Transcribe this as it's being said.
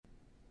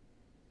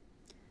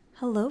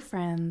Hello,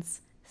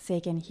 friends.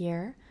 Sagan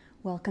here.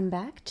 Welcome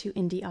back to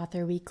Indie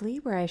Author Weekly,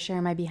 where I share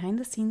my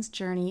behind-the-scenes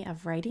journey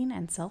of writing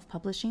and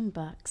self-publishing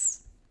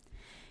books.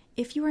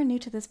 If you are new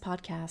to this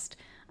podcast,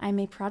 I'm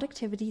a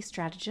productivity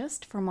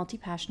strategist for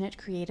multi-passionate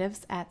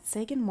creatives at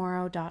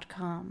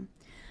saganmorrow.com.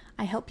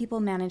 I help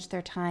people manage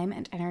their time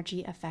and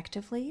energy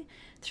effectively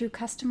through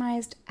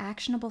customized,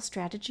 actionable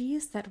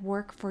strategies that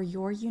work for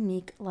your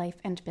unique life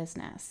and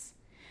business.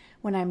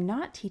 When I'm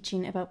not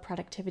teaching about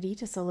productivity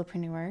to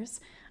solopreneurs,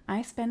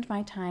 I spend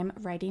my time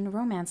writing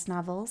romance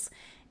novels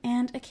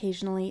and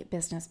occasionally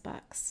business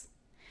books.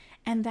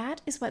 And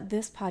that is what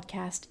this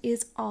podcast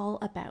is all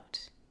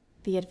about,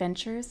 the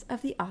adventures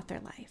of the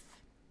author life.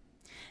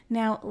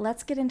 Now,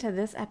 let's get into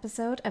this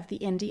episode of the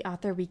Indie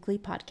Author Weekly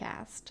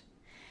podcast.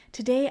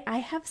 Today, I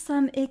have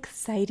some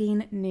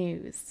exciting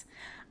news.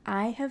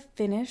 I have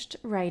finished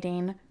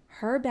writing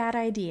Her Bad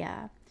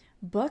Idea,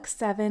 Book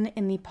 7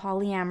 in the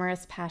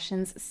Polyamorous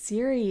Passions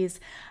series.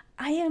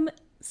 I am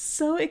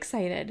so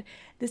excited.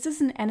 This is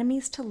an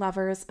enemies to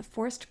lovers,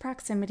 forced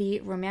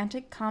proximity,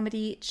 romantic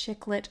comedy,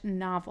 chick lit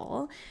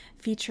novel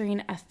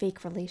featuring a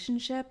fake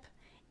relationship,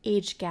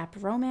 age gap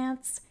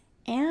romance,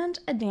 and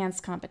a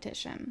dance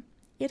competition.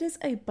 It is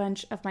a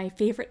bunch of my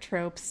favorite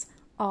tropes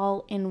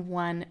all in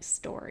one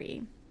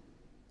story.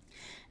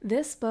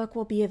 This book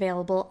will be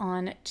available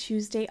on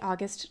Tuesday,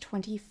 August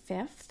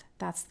 25th.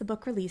 That's the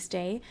book release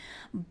day,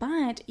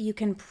 but you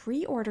can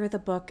pre-order the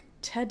book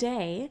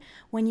today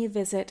when you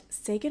visit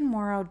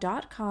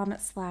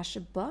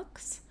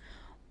saganmorrow.com/books,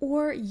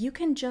 or you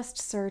can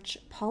just search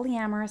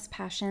Polyamorous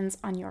Passions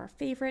on your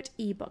favorite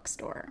ebook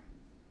store.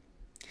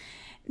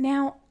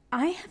 Now,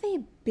 I have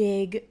a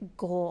big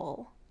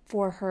goal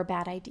for Her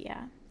Bad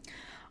Idea.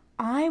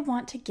 I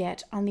want to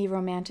get on the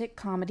romantic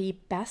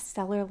comedy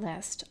bestseller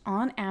list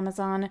on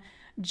Amazon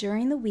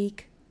during the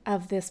week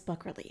of this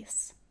book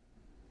release.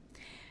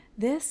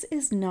 This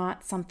is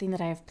not something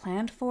that I have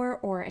planned for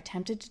or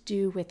attempted to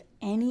do with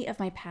any of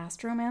my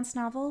past romance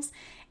novels,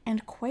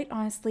 and quite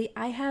honestly,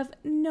 I have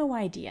no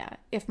idea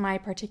if my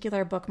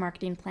particular book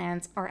marketing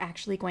plans are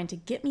actually going to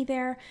get me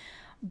there,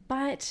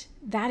 but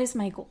that is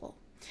my goal.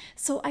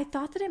 So I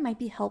thought that it might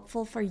be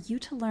helpful for you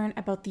to learn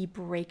about the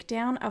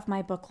breakdown of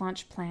my book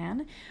launch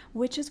plan,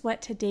 which is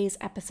what today's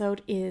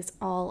episode is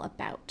all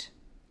about.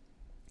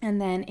 And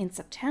then in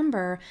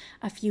September,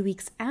 a few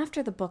weeks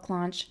after the book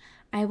launch,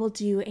 I will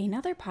do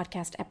another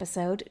podcast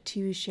episode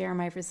to share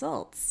my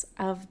results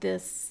of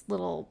this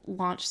little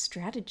launch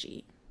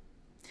strategy.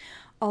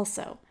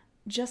 Also,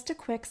 just a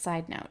quick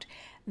side note,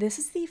 this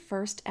is the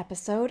first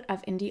episode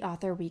of Indie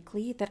Author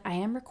Weekly that I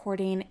am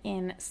recording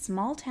in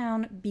small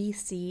town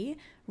BC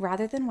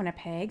rather than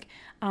Winnipeg.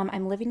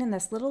 I'm living in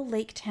this little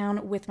lake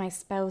town with my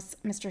spouse,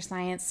 Mr.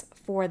 Science,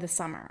 for the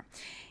summer.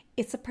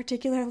 It's a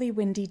particularly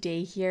windy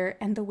day here,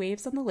 and the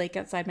waves on the lake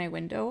outside my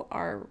window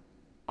are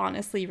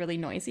honestly really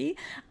noisy.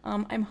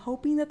 I'm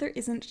hoping that there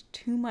isn't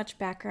too much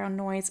background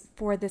noise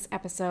for this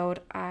episode.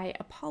 I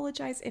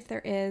apologize if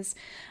there is.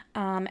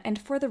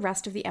 And for the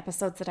rest of the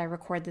episodes that I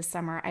record this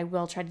summer, I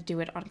will try to do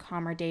it on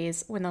calmer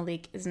days when the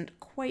lake isn't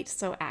quite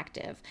so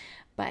active.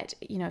 But,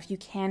 if you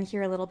can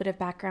hear a little bit of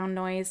background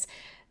noise,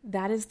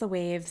 that is the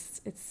waves.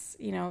 It's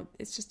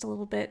just a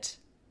little bit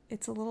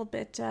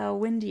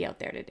windy out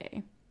there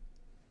today.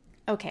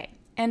 Okay.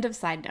 End of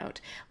side note.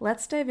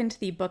 Let's dive into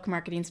the book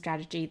marketing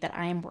strategy that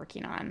I am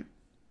working on.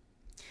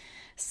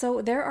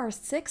 So there are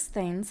 6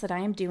 things that I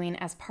am doing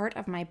as part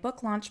of my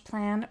book launch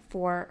plan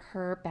for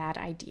Her Bad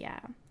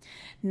Idea.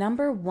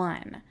 Number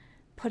 1,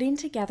 putting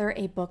together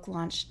a book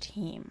launch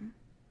team.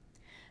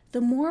 The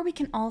more we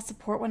can all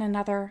support one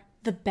another,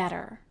 the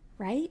better,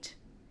 right?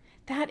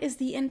 That is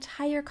the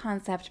entire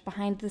concept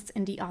behind this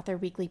Indie Author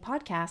Weekly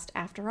podcast,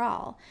 after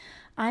all.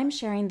 I'm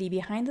sharing the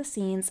behind the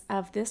scenes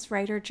of this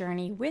writer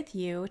journey with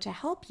you to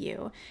help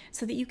you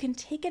so that you can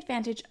take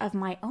advantage of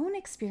my own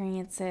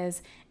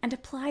experiences and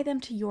apply them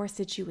to your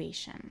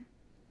situation.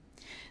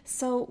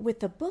 So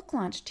with the book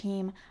launch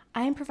team,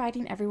 I am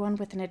providing everyone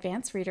with an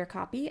advanced reader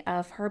copy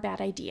of Her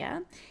Bad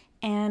Idea,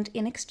 and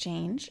in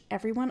exchange,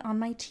 everyone on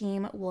my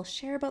team will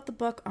share about the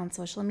book on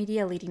social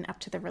media leading up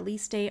to the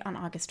release date on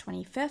August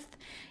 25th,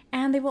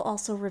 and they will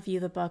also review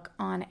the book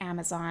on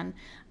Amazon,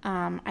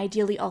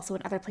 ideally also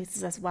in other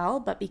places as well,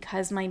 but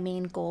because my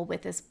main goal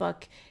with this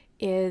book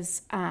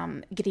is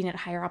getting it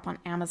higher up on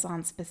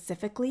Amazon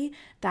specifically,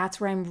 that's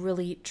where I'm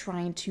really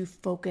trying to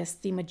focus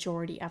the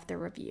majority of the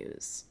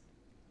reviews.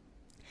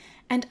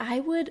 And I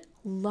would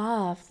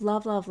love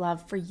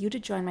for you to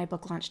join my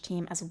book launch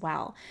team as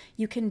well.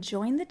 You can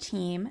join the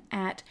team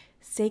at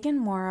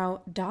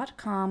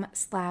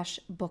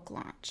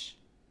saganmorrow.com/book-launch.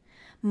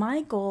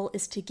 My goal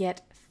is to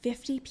get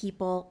 50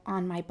 people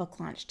on my book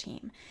launch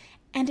team.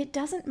 And it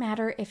doesn't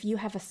matter if you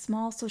have a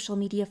small social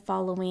media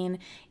following.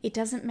 It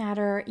doesn't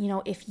matter,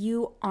 if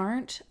you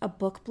aren't a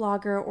book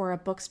blogger or a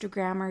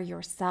bookstagrammer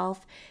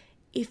yourself.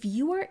 If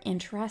you are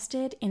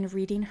interested in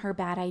reading Her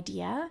Bad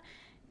Idea,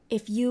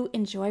 if you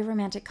enjoy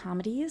romantic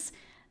comedies,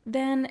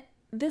 then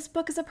this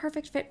book is a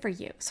perfect fit for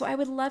you. So I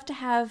would love to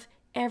have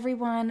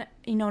everyone,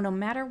 no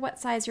matter what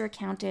size your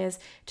account is,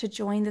 to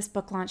join this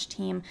book launch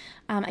team.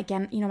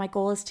 Again, my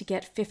goal is to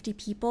get 50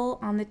 people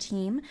on the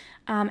team.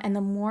 And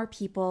the more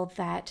people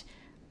that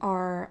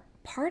are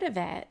part of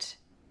it,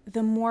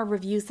 the more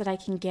reviews that I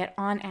can get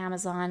on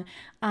Amazon,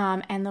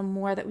 and the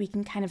more that we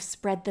can kind of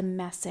spread the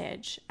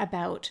message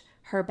about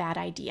Her Bad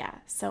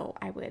Idea. So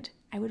I would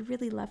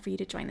really love for you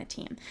to join the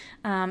team.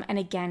 And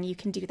again, you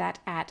can do that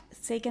at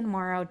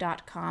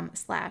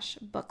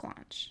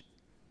saganmorrow.com/book-launch.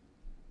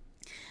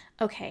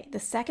 Okay, the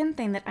second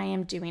thing that I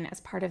am doing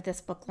as part of this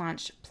book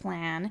launch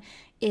plan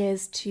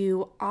is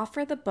to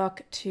offer the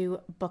book to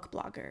book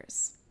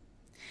bloggers.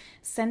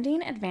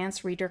 Sending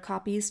advanced reader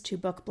copies to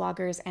book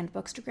bloggers and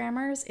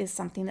bookstagrammers is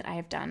something that I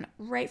have done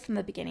right from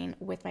the beginning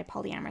with my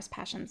Polyamorous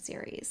Passion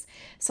series.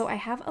 So I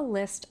have a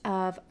list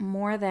of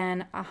more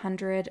than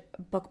 100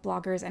 book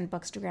bloggers and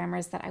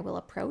bookstagrammers that I will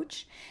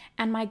approach,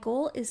 and my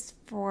goal is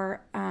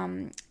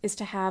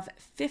to have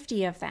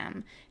 50 of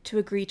them to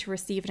agree to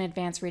receive an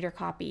advanced reader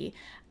copy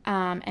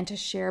and to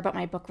share about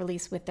my book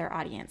release with their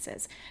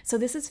audiences. So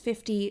this is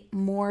 50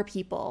 more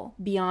people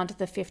beyond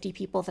the 50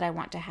 people that I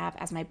want to have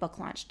as my book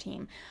launch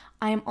team.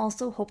 I am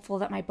also hopeful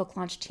that my book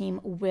launch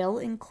team will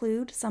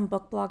include some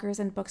book bloggers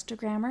and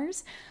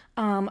bookstagrammers,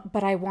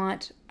 but I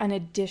want an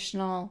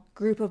additional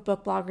group of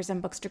book bloggers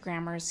and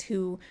bookstagrammers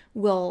who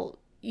will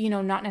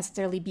not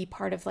necessarily be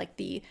part of like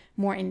the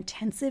more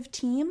intensive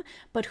team,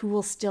 but who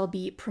will still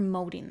be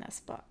promoting this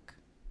book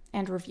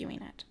and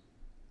reviewing it.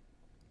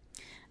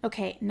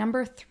 Okay,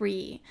 number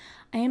 3,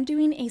 I am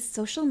doing a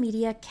social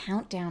media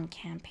countdown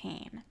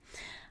campaign.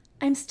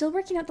 I'm still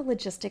working out the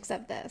logistics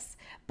of this,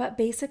 but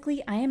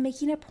basically I am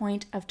making a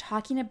point of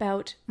talking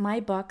about my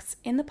books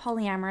in the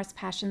Polyamorous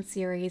Passion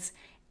series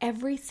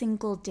every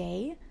single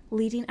day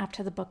leading up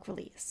to the book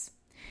release.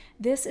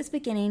 This is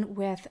beginning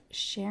with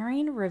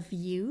sharing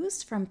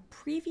reviews from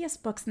previous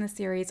books in the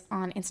series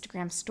on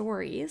Instagram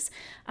stories.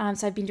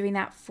 So I've been doing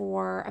that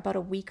for about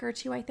a week or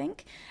two, I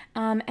think.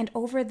 And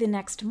over the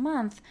next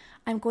month,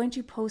 I'm going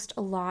to post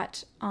a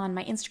lot on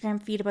my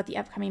Instagram feed about the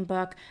upcoming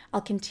book.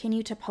 I'll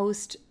continue to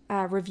post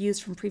reviews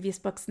from previous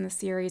books in the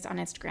series on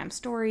Instagram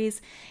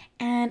stories.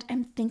 And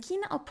I'm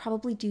thinking I'll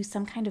probably do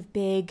some kind of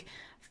big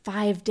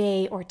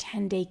 5-day or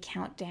 10-day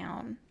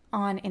countdown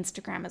on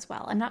Instagram as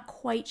well. I'm not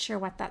quite sure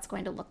what that's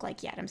going to look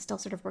like yet. I'm still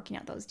sort of working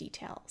out those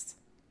details.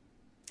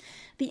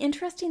 The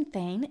interesting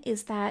thing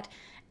is that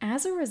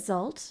as a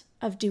result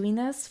of doing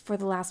this for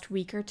the last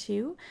week or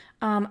two,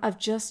 of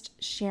just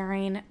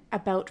sharing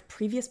about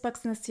previous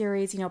books in the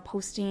series,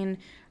 posting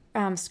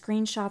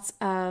screenshots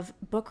of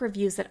book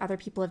reviews that other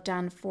people have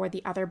done for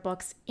the other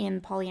books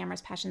in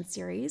Polyamorous Passion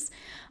series,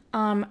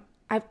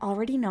 I've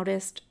already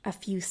noticed a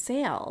few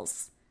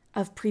sales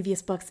of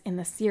previous books in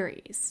the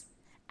series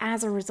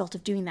as a result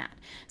of doing that.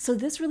 So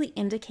this really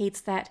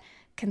indicates that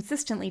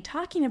consistently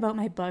talking about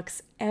my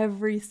books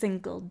every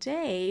single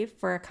day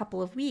for a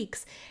couple of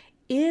weeks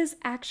is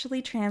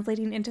actually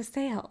translating into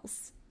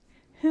sales.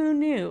 Who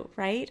knew,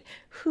 right?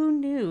 Who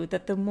knew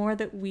that the more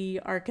that we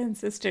are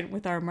consistent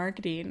with our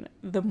marketing,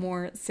 the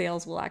more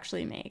sales we'll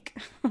actually make?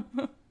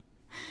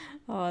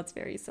 Oh, it's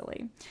very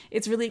silly.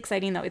 It's really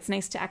exciting though. It's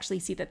nice to actually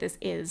see that this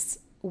is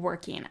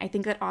working. I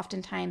think that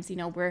oftentimes,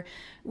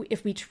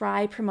 if we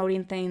try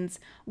promoting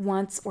things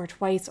once or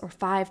twice or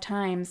 5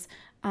 times,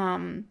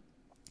 and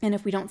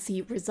if we don't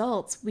see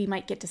results, we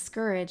might get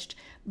discouraged,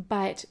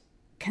 but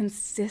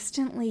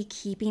consistently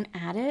keeping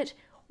at it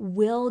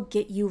will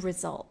get you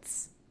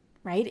results,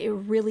 right? It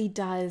really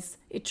does.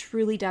 It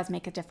truly does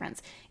make a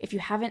difference. If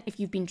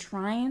you've been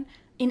trying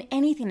in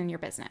anything in your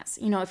business,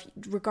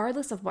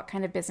 regardless of what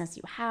kind of business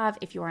you have,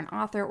 if you are an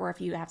author or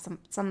if you have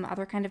some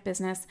other kind of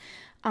business,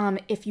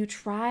 if you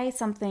try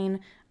something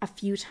a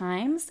few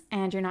times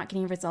and you're not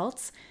getting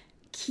results,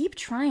 keep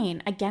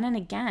trying again and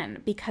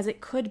again, because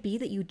it could be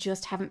that you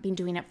just haven't been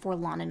doing it for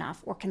long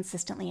enough or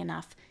consistently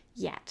enough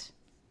yet.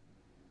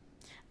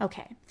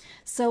 Okay,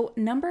 so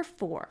number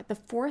 4, the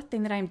 4th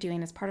thing that I'm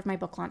doing as part of my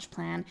book launch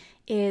plan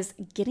is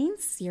getting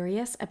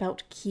serious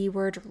about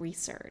keyword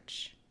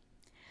research.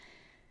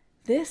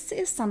 This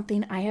is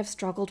something I have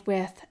struggled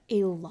with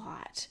a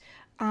lot.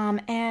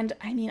 And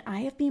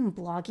I have been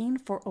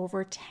blogging for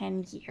over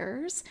 10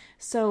 years.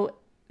 So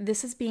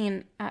this has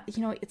been,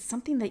 it's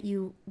something that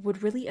you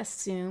would really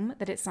assume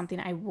that it's something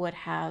I would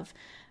have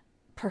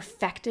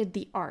perfected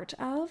the art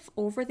of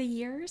over the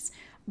years.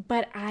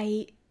 But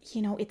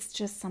it's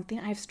just something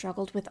I've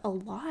struggled with a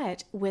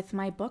lot with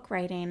my book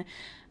writing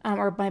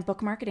or my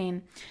book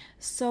marketing.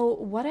 So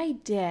what I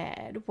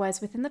did was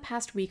within the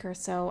past week or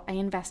so, I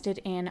invested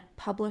in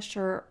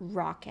Publisher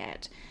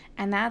Rocket,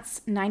 and that's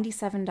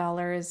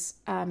 $97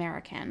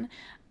 American.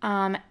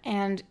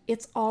 And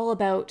it's all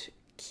about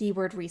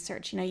keyword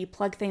research. You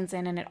plug things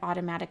in and it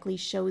automatically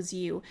shows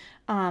you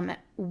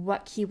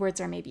what keywords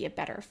are maybe a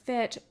better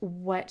fit,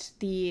 what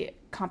the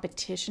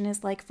competition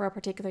is like for a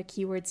particular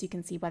keyword, so you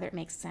can see whether it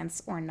makes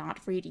sense or not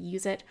for you to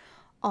use it,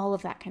 all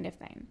of that kind of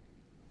thing.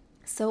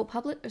 So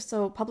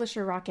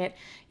Publisher Rocket,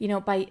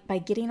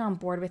 by getting on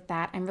board with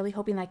that, I'm really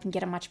hoping that I can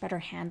get a much better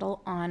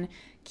handle on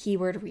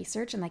keyword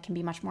research, and I can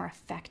be much more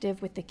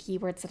effective with the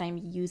keywords that I'm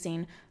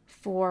using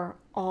for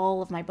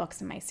all of my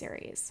books in my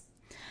series.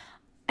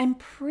 I'm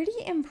pretty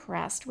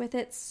impressed with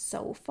it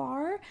so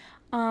far.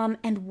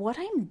 And what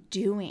I'm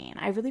doing,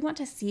 I really want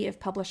to see if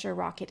Publisher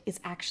Rocket is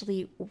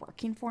actually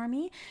working for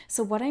me.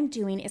 So, what I'm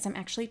doing is I'm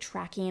actually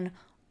tracking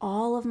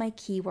all of my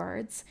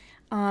keywords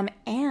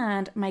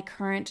and my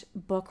current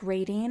book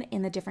rating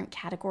in the different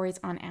categories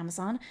on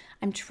Amazon.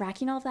 I'm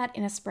tracking all that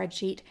in a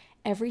spreadsheet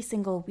every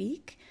single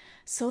week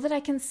so that I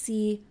can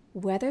see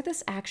whether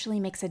this actually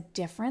makes a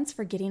difference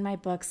for getting my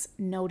books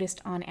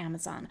noticed on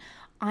Amazon.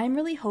 I'm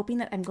really hoping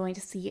that I'm going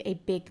to see a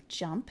big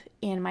jump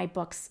in my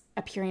books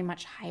appearing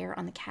much higher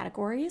on the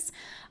categories,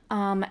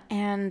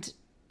 and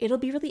it'll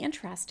be really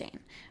interesting.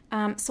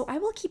 So I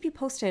will keep you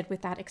posted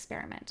with that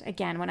experiment.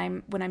 Again,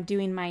 when I'm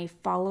doing my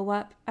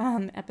follow-up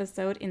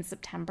episode in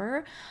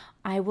September,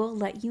 I will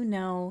let you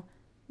know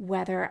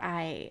whether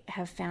I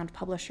have found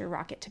Publisher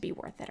Rocket to be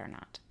worth it or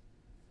not.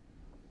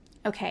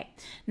 Okay,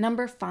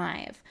 number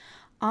 5,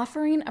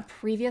 offering a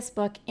previous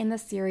book in the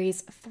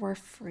series for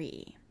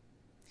free.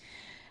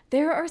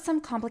 There are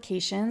some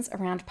complications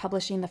around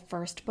publishing the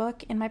first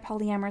book in my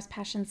Polyamorous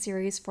Passion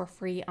series for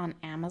free on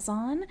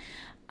Amazon,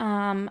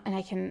 and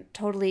I can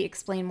totally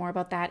explain more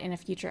about that in a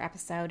future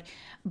episode.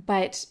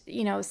 But,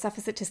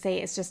 suffice it to say,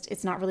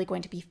 it's not really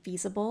going to be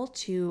feasible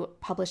to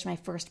publish my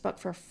first book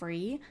for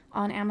free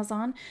on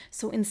Amazon.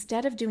 So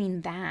instead of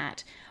doing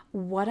that,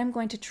 what I'm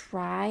going to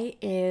try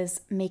is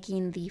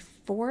making the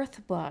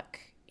fourth book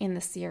in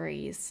the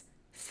series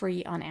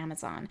free on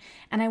Amazon.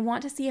 And I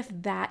want to see if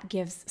that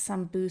gives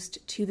some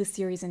boost to the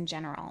series in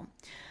general.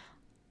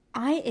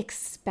 I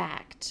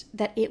expect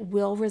that it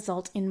will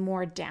result in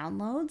more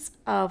downloads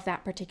of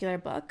that particular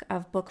book,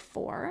 of book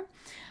 4,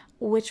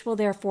 which will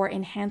therefore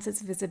enhance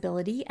its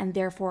visibility and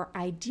therefore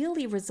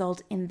ideally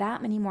result in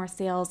that many more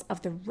sales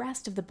of the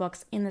rest of the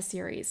books in the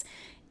series,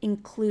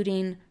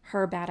 including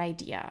Her Bad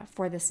Idea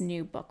for this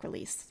new book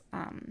release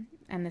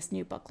and this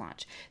new book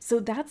launch. So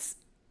that's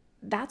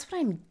what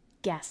I'm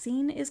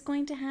guessing is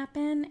going to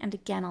happen. And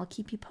again, I'll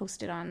keep you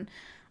posted on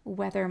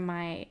whether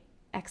my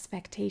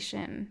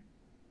expectation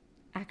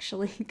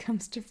actually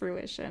comes to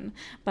fruition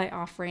by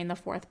offering the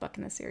fourth book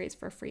in the series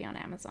for free on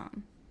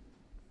Amazon.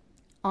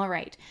 All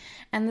right.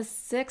 And the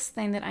 6th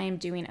thing that I am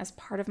doing as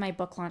part of my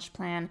book launch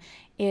plan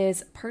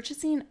is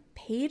purchasing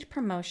paid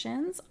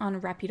promotions on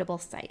reputable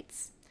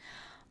sites.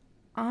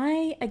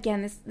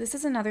 This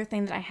is another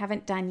thing that I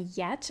haven't done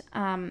yet.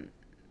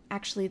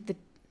 Actually,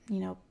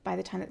 by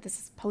the time that this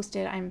is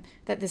posted,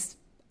 that this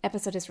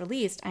episode is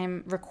released,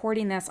 I'm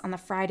recording this on the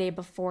Friday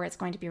before it's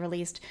going to be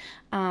released.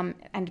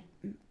 And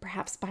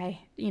perhaps by,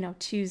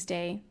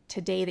 Tuesday,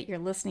 today that you're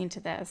listening to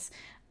this,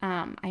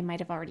 I might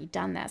have already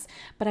done this,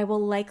 but I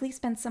will likely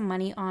spend some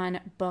money on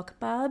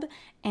BookBub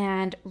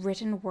and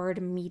written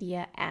word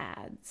media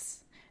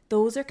ads.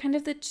 Those are kind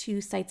of the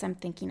 2 sites I'm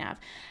thinking of.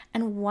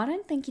 And what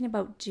I'm thinking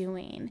about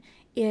doing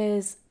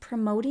is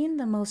promoting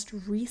the most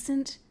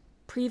recent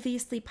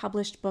previously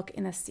published book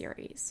in a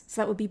series.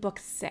 So that would be book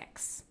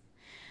 6.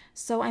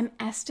 So I'm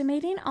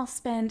estimating I'll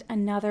spend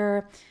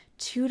another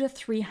 $200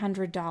 to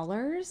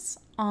 $300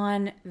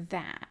 on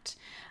that.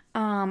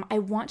 I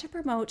want to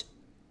promote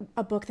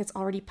a book that's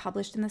already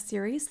published in the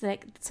series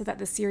so that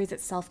the series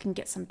itself can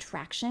get some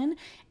traction,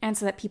 and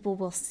so that people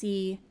will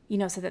see,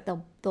 so that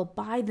they'll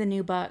buy the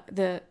new book,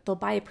 they'll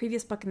buy a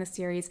previous book in the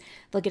series,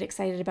 they'll get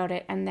excited about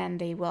it, and then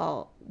they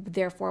will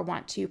therefore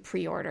want to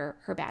pre-order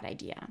Her Bad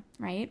Idea,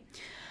 right?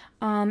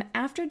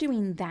 After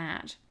doing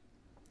that,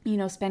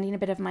 spending a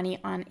bit of money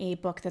on a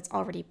book that's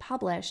already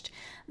published,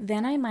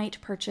 then I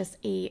might purchase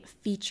a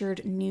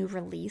featured new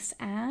release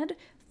ad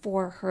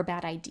for Her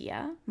Bad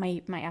Idea,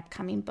 my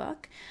upcoming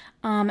book.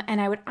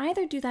 And I would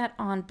either do that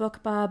on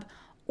BookBub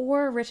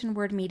or written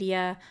word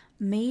media,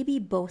 maybe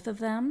both of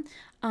them.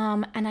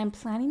 And I'm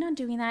planning on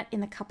doing that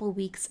in a couple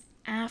weeks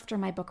after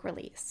my book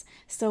release,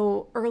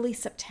 so early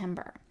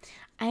September.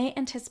 I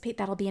anticipate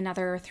that'll be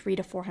another $300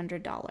 to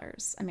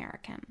 $400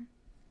 American.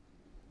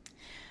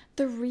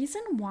 The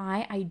reason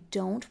why I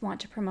don't want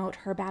to promote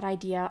Her Bad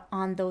Idea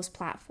on those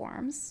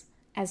platforms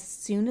as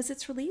soon as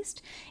it's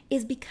released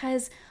is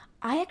because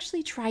I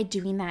actually tried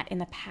doing that in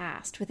the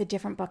past with a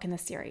different book in the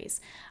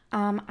series.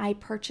 I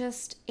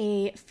purchased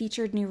a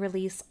featured new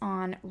release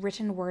on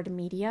written word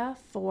media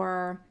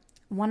for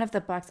one of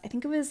the books. I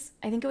think it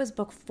was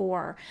book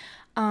 4.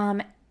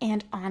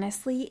 And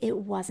honestly, it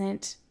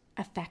wasn't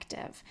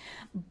effective.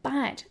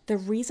 But the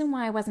reason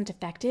why I wasn't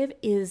effective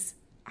is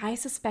I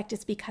suspect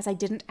it's because I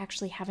didn't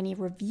actually have any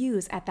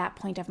reviews at that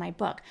point of my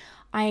book.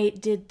 I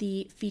did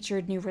the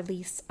featured new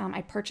release.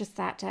 I purchased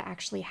that to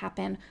actually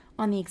happen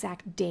on the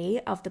exact day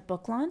of the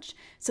book launch.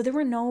 So there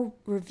were no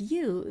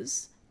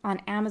reviews on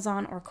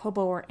Amazon or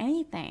Kobo or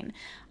anything.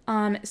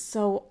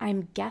 So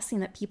I'm guessing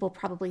that people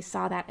probably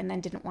saw that and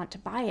then didn't want to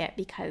buy it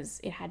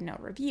because it had no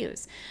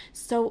reviews.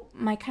 So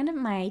my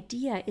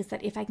idea is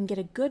that if I can get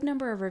a good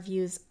number of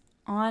reviews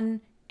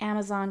on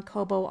Amazon,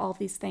 Kobo, all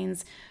these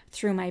things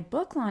through my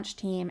book launch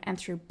team and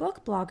through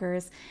book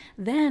bloggers,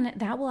 then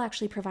that will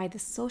actually provide the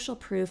social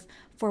proof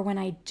for when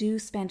I do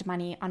spend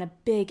money on a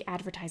big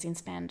advertising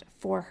spend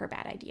for Her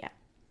Bad Idea.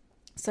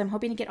 So I'm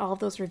hoping to get all of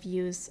those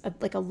reviews,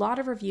 like a lot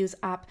of reviews,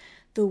 up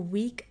the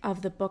week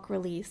of the book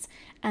release.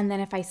 And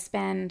then if I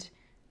spend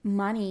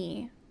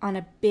money on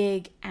a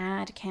big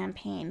ad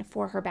campaign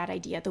for Her Bad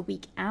Idea the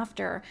week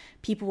after,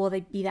 people will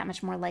be that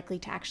much more likely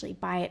to actually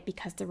buy it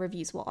because the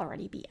reviews will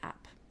already be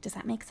up. Does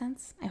that make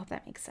sense? I hope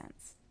that makes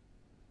sense.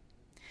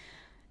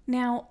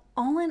 Now,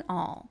 all in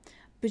all,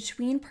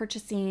 between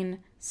purchasing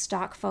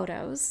stock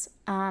photos,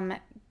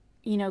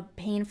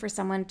 paying for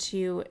someone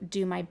to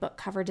do my book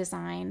cover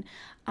design,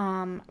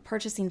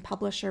 purchasing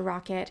Publisher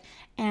Rocket,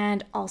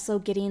 and also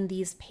getting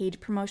these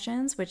paid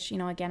promotions, which,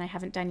 again, I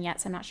haven't done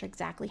yet, so I'm not sure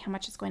exactly how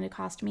much it's going to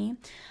cost me.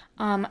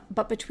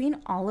 But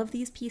between all of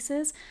these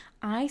pieces,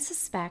 I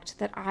suspect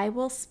that I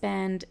will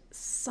spend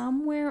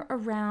somewhere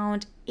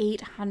around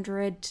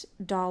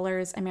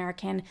 $800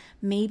 American,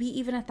 maybe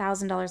even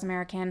 $1,000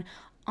 American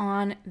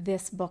on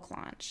this book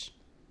launch.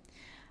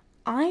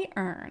 I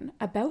earn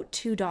about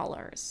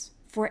 $2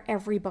 for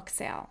every book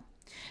sale.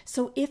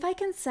 So if I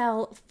can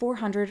sell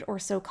 400 or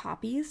so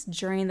copies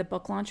during the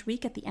book launch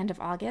week at the end of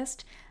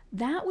August,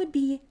 that would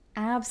be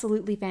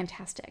absolutely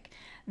fantastic.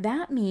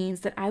 That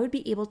means that I would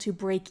be able to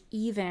break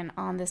even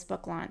on this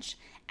book launch,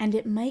 and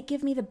it might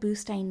give me the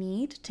boost I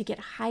need to get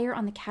higher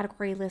on the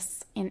category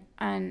lists in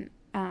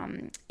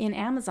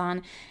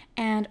Amazon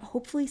and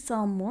hopefully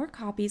sell more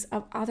copies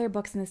of other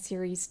books in the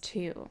series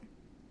too.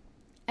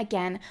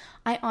 Again,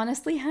 I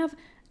honestly have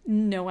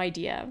no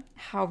idea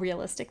how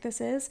realistic this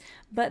is,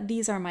 but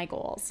these are my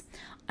goals.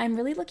 I'm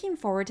really looking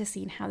forward to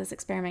seeing how this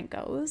experiment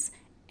goes,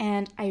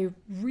 and I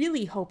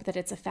really hope that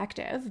it's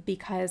effective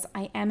because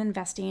I am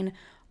investing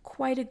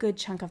quite a good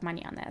chunk of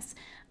money on this.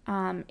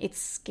 It's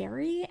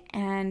scary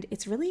and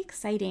it's really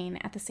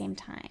exciting at the same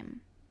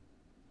time.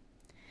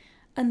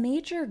 A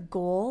major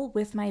goal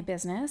with my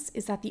business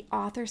is that the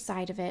author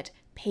side of it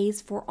pays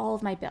for all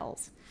of my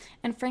bills.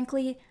 And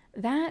frankly,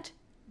 that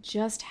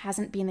just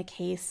hasn't been the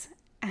case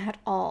at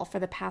all for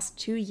the past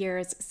 2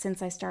 years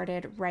since I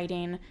started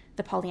writing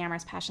the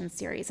Polyamorous Passions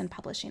series and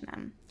publishing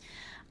them.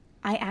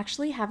 I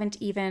actually haven't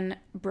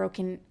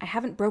broken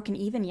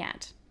even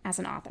yet as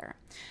an author.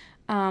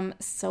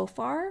 So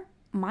far,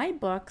 my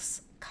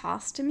books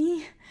cost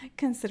me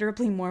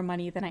considerably more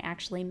money than I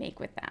actually make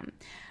with them.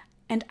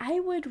 And I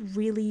would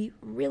really,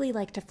 really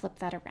like to flip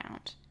that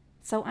around.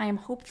 So I am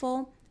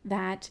hopeful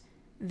that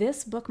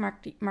this book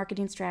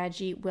marketing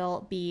strategy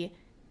will be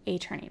a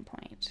turning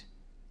point.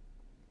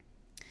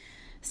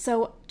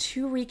 So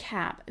to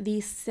recap, the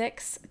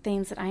 6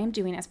 things that I am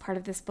doing as part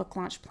of this book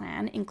launch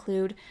plan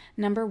include: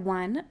 number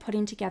 1,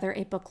 putting together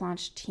a book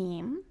launch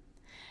team;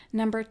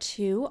 number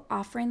 2,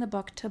 offering the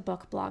book to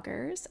book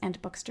bloggers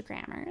and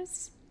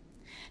bookstagrammers;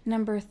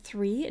 number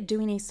 3,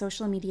 doing a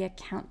social media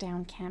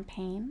countdown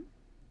campaign;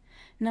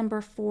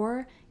 number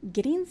 4,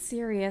 getting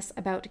serious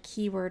about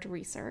keyword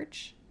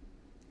research;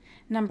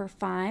 number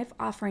 5,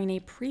 offering a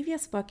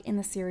previous book in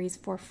the series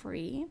for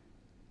free;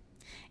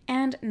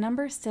 and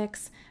number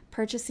 6,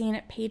 purchasing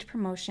paid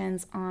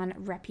promotions on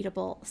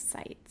reputable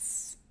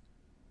sites.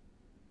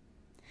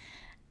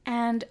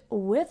 And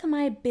with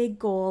my big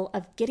goal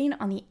of getting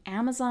on the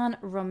Amazon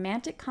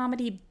romantic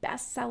comedy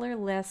bestseller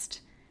list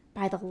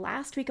by the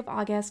last week of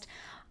August,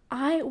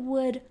 I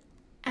would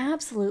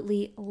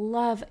absolutely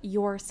love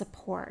your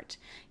support.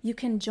 You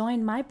can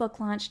join my book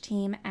launch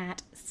team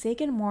at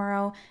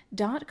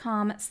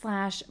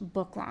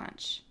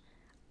saganmorrow.com/booklaunch.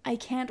 I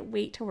can't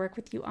wait to work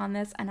with you on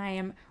this, and I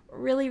am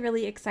really,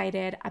 really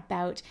excited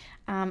about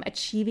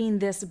achieving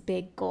this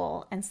big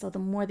goal. And so the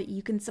more that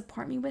you can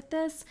support me with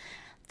this,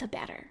 the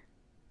better.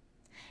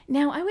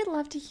 Now, I would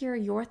love to hear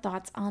your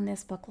thoughts on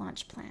this book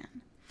launch plan.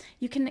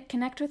 You can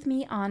connect with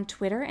me on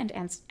Twitter and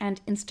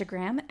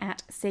Instagram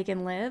at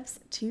SaganLives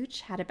to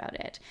chat about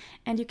it.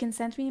 And you can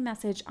send me a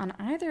message on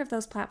either of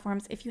those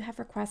platforms if you have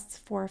requests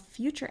for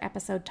future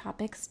episode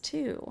topics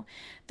too.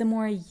 The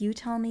more you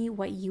tell me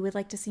what you would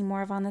like to see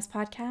more of on this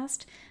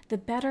podcast, the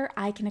better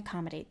I can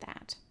accommodate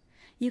that.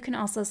 You can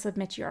also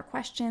submit your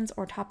questions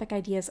or topic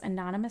ideas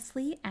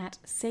anonymously at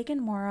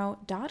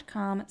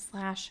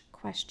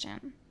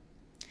saganmorrow.com/question.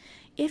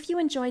 If you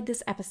enjoyed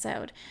this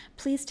episode,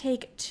 please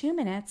take 2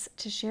 minutes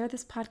to share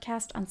this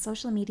podcast on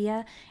social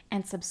media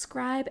and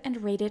subscribe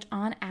and rate it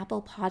on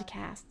Apple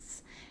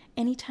Podcasts.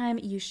 Anytime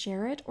you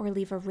share it or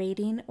leave a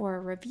rating or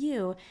a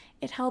review,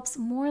 it helps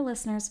more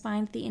listeners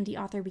find the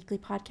Indie Author Weekly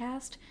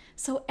podcast,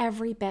 so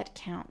every bit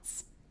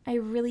counts. I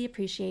really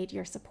appreciate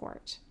your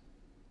support.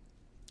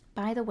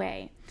 By the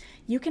way,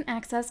 you can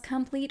access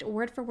complete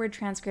word-for-word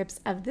transcripts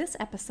of this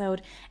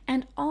episode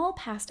and all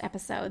past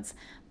episodes,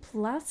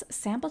 plus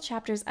sample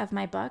chapters of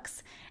my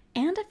books,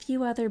 and a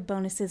few other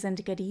bonuses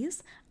and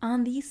goodies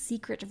on the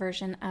secret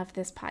version of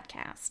this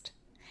podcast.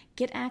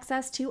 Get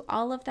access to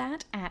all of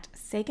that at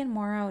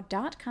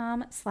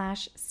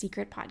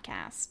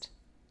saganmorrow.com/secretpodcast.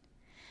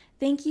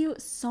 Thank you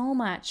so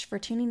much for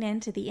tuning in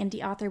to the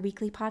Indie Author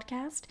Weekly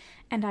podcast,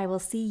 and I will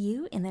see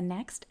you in the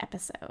next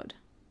episode.